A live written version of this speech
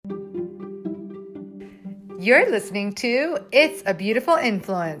You're listening to It's a Beautiful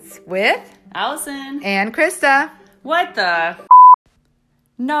Influence with Allison and Krista. What the?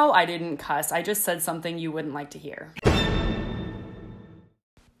 No, I didn't cuss. I just said something you wouldn't like to hear.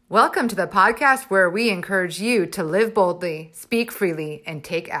 Welcome to the podcast where we encourage you to live boldly, speak freely, and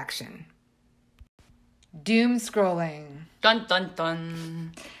take action. Doom scrolling. Dun, dun,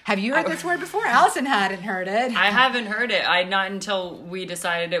 dun. Have you heard this word before? Allison hadn't heard it. I haven't heard it. Not until we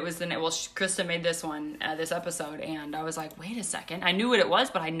decided it was the name. Well, Krista made this one, this episode, and I was like, wait a second. I knew what it was,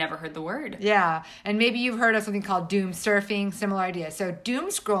 but I never heard the word. Yeah, and maybe you've heard of something called doom surfing, similar idea. So doom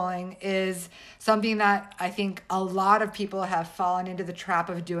scrolling is something that I think a lot of people have fallen into the trap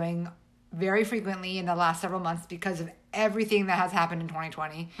of doing very frequently in the last several months because of everything that has happened in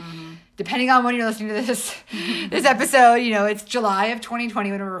 2020. Mm-hmm. Depending on when you're listening to this episode, it's July of 2020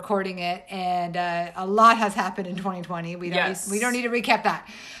 when we're recording it, and a lot has happened in 2020. We don't need to recap that.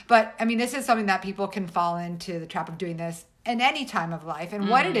 But I mean, this is something that people can fall into the trap of doing this in any time of life. And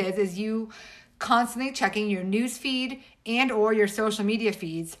what it is you constantly checking your news feed and or your social media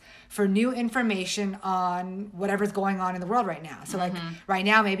feeds for new information on whatever's going on in the world right now. So like right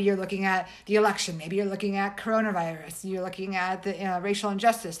now, maybe you're looking at the election, maybe you're looking at coronavirus, you're looking at the racial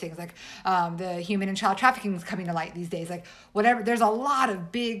injustice things like the human and child trafficking is coming to light these days. Like whatever, there's a lot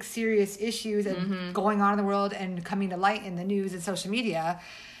of big serious issues and going on in the world and coming to light in the news and social media.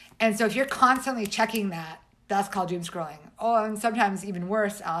 And so if you're constantly checking that, that's called doom scrolling. Oh, and sometimes even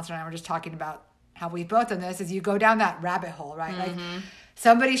worse, Allison and I were just talking about how we've both done this, is you go down that rabbit hole, right? Like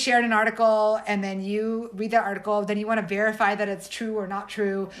somebody shared an article and then you read that article, then you want to verify that it's true or not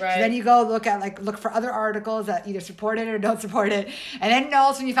true. Right. So then you go look for other articles that either support it or don't support it. And then all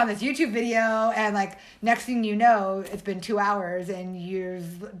of a sudden you found this YouTube video and like next thing you know, it's been 2 hours and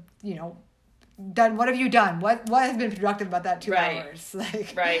you've, done. What have you done? What has been productive about that 2 hours?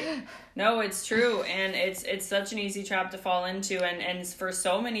 Right. No, it's true. And it's such an easy trap to fall into. And for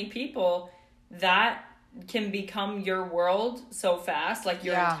so many people, that can become your world so fast, like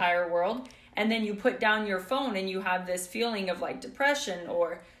your entire world. And then you put down your phone and you have this feeling of like depression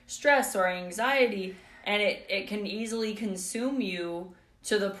or stress or anxiety. And it can easily consume you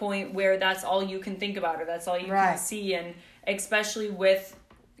to the point where that's all you can think about or that's all you can see. And especially with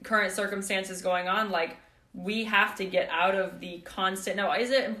current circumstances going on, like we have to get out of the constant. Now,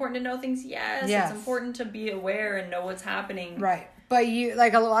 is it important to know things? Yes. It's important to be aware and know what's happening. Right. But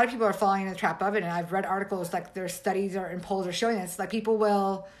a lot of people are falling into the trap of it, and I've read articles like there's studies and polls are showing this. Like people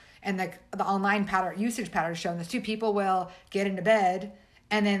will, and like the online usage pattern is showing this too. People will get into bed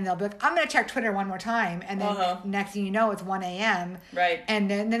and then they'll be like, I'm going to check Twitter one more time, and then next thing you know, it's 1 a.m. Right.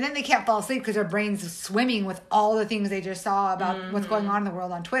 And then they can't fall asleep because their brain's swimming with all the things they just saw about what's going on in the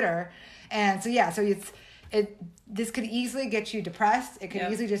world on Twitter, and so this could easily get you depressed. It could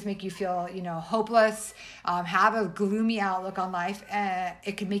easily just make you feel, hopeless, have a gloomy outlook on life.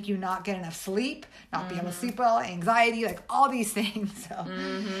 It could make you not get enough sleep, not be able to sleep well, anxiety, like all these things.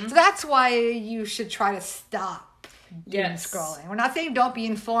 So that's why you should try to stop doom scrolling. We're not saying don't be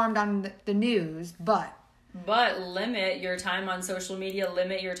informed on the news, but limit your time on social media,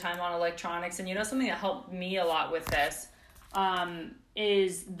 limit your time on electronics. And something that helped me a lot with this,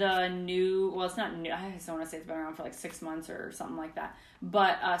 is the new, well, it's not new, I just don't want to say it's been around for like 6 months or something like that,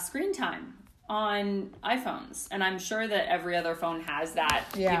 but screen time on iPhones. And I'm sure that every other phone has that,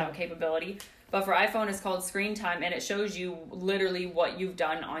 capability. But for iPhone, it's called screen time, and it shows you literally what you've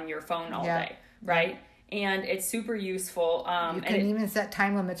done on your phone all day, right? And it's super useful. You can even set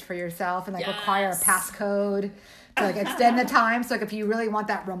time limits for yourself and require a passcode to extend the time. So if you really want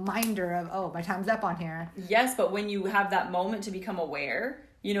that reminder of, my time's up on here. Yes, but when you have that moment to become aware,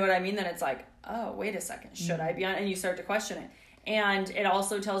 you know what I mean? Then it's like, oh, wait a second, should I be on? And you start to question it. And it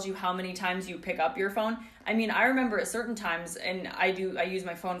also tells you how many times you pick up your phone. I mean, I remember at certain times, and I use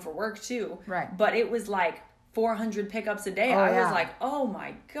my phone for work too. Right. But it was like 400 pickups a day. I was like, oh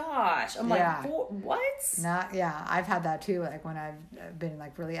my gosh. I'm like, what? I've had that too. Like when I've been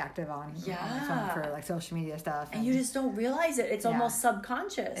really active on my phone for social media stuff. And you just don't realize it. It's almost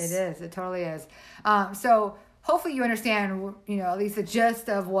subconscious. It is. It totally is. So hopefully you understand, at least the gist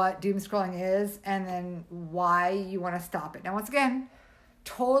of what doom scrolling is and then why you want to stop it. Now, once again,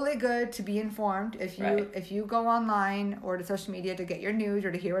 totally good to be informed. If you go online or to social media to get your news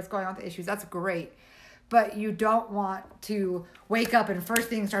or to hear what's going on with the issues, that's great. But you don't want to wake up and first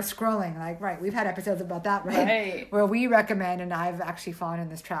thing start scrolling. We've had episodes about that, right? Where we recommend, and I've actually fallen in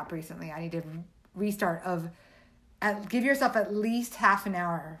this trap recently, I need to restart give yourself at least half an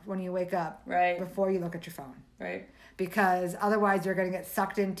hour when you wake up before you look at your phone. Right. Because otherwise you're going to get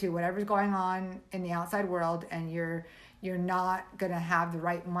sucked into whatever's going on in the outside world and you're you're not going to have the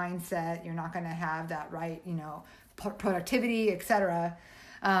right mindset. You're not going to have that right, productivity, etc.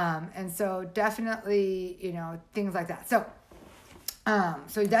 And so definitely, things like that. So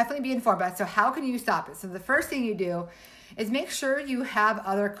definitely be informed about it. So how can you stop it? So the first thing you do is make sure you have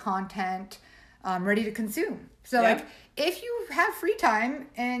other content ready to consume. So like if you have free time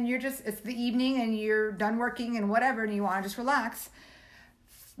and it's the evening and you're done working and whatever, and you want to just relax,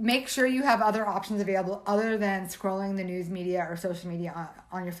 make sure you have other options available other than scrolling the news media or social media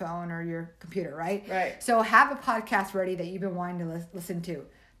on your phone or your computer, right? Right. So have a podcast ready that you've been wanting to listen to.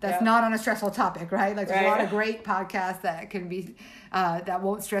 That's not on a stressful topic, right? Like there's a lot of great podcasts that can be, that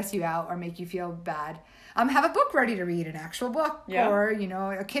won't stress you out or make you feel bad. Have a book ready to read, an actual book or,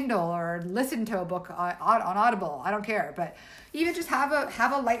 a Kindle, or listen to a book on Audible. I don't care. But even just have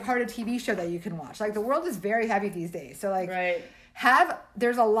a lighthearted TV show that you can watch. Like the world is very heavy these days. So like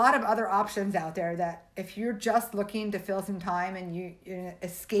there's a lot of other options out there that if you're just looking to fill some time and you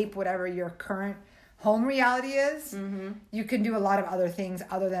escape whatever your current home reality is, you can do a lot of other things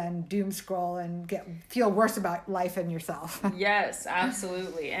other than doom scroll and feel worse about life and yourself. Yes,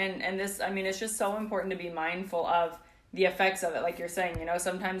 absolutely. And this, it's just so important to be mindful of the effects of it. Like you're saying,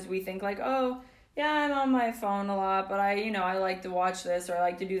 sometimes we think like, oh, yeah, I'm on my phone a lot, but I like to watch this or I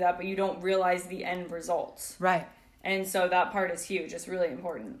like to do that, but you don't realize the end results. Right. And so that part is huge. It's really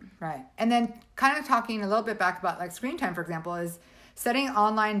important. Right. And then kind of talking a little bit back about like screen time, for example, is setting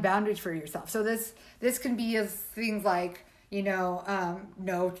online boundaries for yourself. So this can be as things like,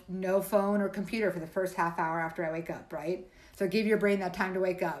 no phone or computer for the first half hour after I wake up, right? So give your brain that time to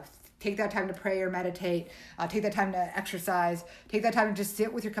wake up. Take that time to pray or meditate. Take that time to exercise. Take that time to just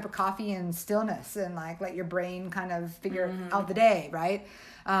sit with your cup of coffee in stillness and like let your brain kind of figure out the day, right?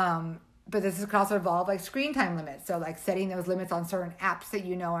 But this could also involve like screen time limits. So like setting those limits on certain apps that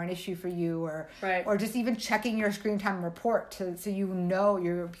are an issue for you, or just even checking your screen time report so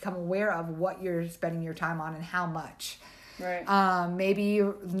you become aware of what you're spending your time on and how much. Right. Maybe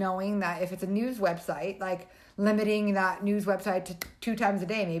knowing that if it's a news website, like limiting that news website to 2 times a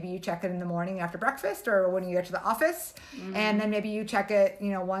day. Maybe you check it in the morning after breakfast or when you get to the office, and then maybe you check it,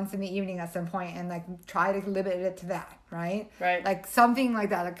 once in the evening at some point, and like try to limit it to that, right? Right. Like something like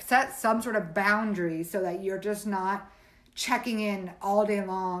that, like set some sort of boundary so that you're just not checking in all day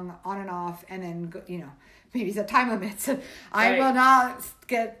long on and off, and then, maybe set time limits. I will not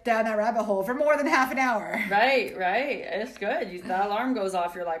get down that rabbit hole for more than half an hour. Right. It's good. That alarm goes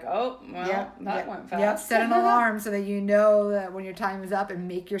off. You're like, oh, well, that went fast. Yep, set an alarm so that you know that when your time is up, and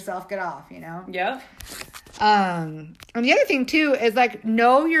make yourself get off, Yep. And the other thing, too, is, like,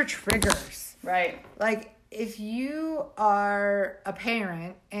 know your triggers. Right. Like, if you are a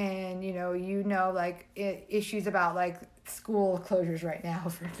parent and, like, issues about, like, school closures right now,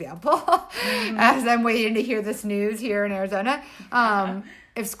 for example, as I'm waiting to hear this news here in Arizona,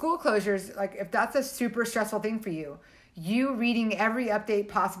 if school closures, like if that's a super stressful thing for you, you reading every update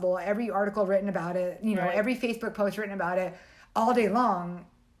possible, every article written about it, every Facebook post written about it all day long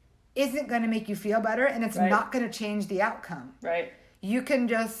isn't going to make you feel better, and it's not going to change the outcome. Right. You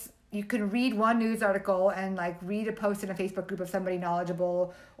can read one news article and like read a post in a Facebook group of somebody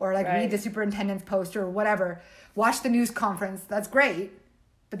knowledgeable, or like read the superintendent's post or whatever. Watch the news conference. That's great,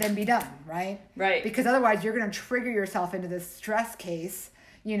 but then be done, right? Right. Because otherwise you're going to trigger yourself into this stress case,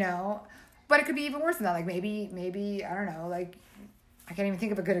 But it could be even worse than that. Like maybe I don't know, like I can't even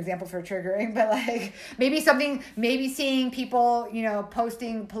think of a good example for triggering, but like maybe seeing people,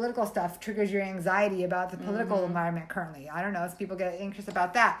 posting political stuff triggers your anxiety about the political environment currently. I don't know, so people get anxious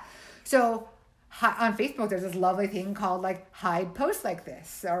about that. So on Facebook, there's this lovely thing called like hide posts like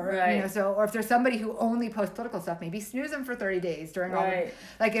this, or or if there's somebody who only posts political stuff, maybe snooze them for 30 days during all the,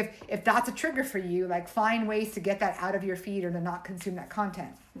 like if that's a trigger for you, like find ways to get that out of your feed or to not consume that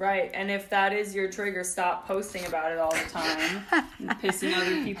content. Right, and if that is your trigger, stop posting about it all the time, pissing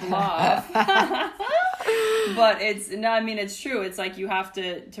other people off. But it's true. It's like you have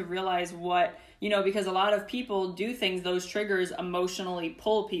to realize what, because a lot of people do things, those triggers emotionally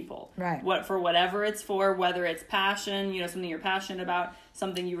pull people. Right. For whatever it's for, whether it's passion, something you're passionate about,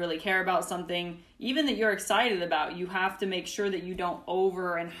 something you really care about, something even that you're excited about, you have to make sure that you don't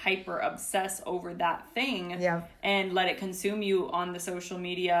over and hyper obsess over that thing and let it consume you on the social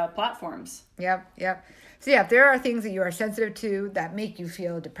media platforms. Yep. So if there are things that you are sensitive to that make you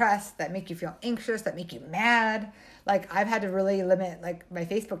feel depressed, that make you feel anxious, that make you mad, like I've had to really limit like my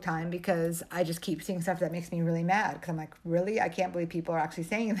Facebook time because I just keep seeing stuff that makes me really mad, because I'm like, really? I can't believe people are actually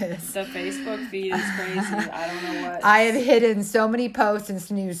saying this. The Facebook feed is crazy. I don't know what. I have hidden so many posts and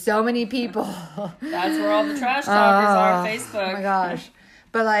snoozed so many people. That's where all the trash talkers are, Facebook. Oh my gosh.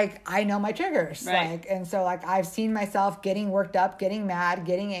 But like, I know my triggers. Right. Like, and so like, I've seen myself getting worked up, getting mad,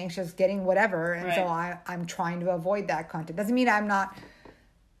 getting anxious, getting whatever. And so I'm trying to avoid that content. Doesn't mean I'm not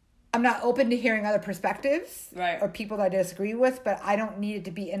open to hearing other perspectives or people that I disagree with, but I don't need it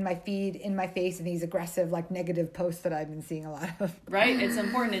to be in my feed, in my face, in these aggressive, like, negative posts that I've been seeing a lot of. Right. It's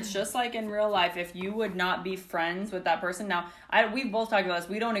important. It's just like in real life. If you would not be friends with that person. Now, we've both talked about this.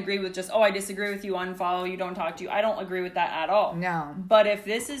 We don't agree with just, I disagree with you, unfollow you, don't talk to you. I don't agree with that at all. No. But if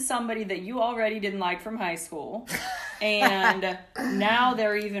this is somebody that you already didn't like from high school and now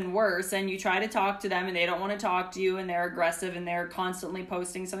they're even worse and you try to talk to them and they don't want to talk to you and they're aggressive and they're constantly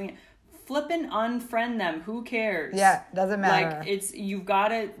posting something, flippin' unfriend them. Who cares? Yeah, doesn't matter. Like, you've got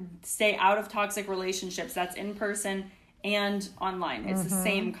to stay out of toxic relationships. That's in person and online. It's the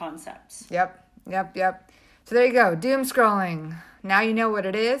same concepts. Yep. So there you go. Doom scrolling. Now you know what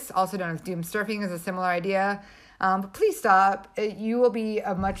it is. Also known as doom surfing is a similar idea. But please stop. You will be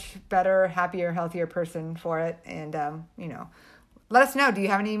a much better, happier, healthier person for it. And, let us know. Do you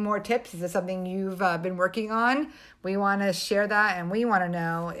have any more tips? Is this something you've been working on? We want to share that, and we want to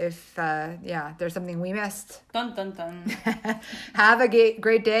know if, there's something we missed. Dun, dun, dun. Have a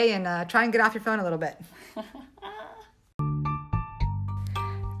great day, and try and get off your phone a little bit.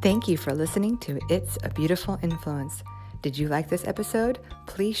 Thank you for listening to It's a Beautiful Influence. Did you like this episode?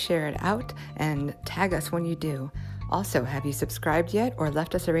 Please share it out and tag us when you do. Also, have you subscribed yet or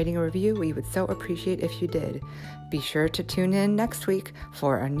left us a rating or review? We would so appreciate if you did. Be sure to tune in next week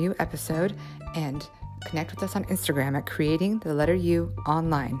for a new episode and connect with us on Instagram at creating the letter U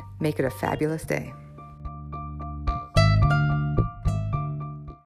online. Make it a fabulous day.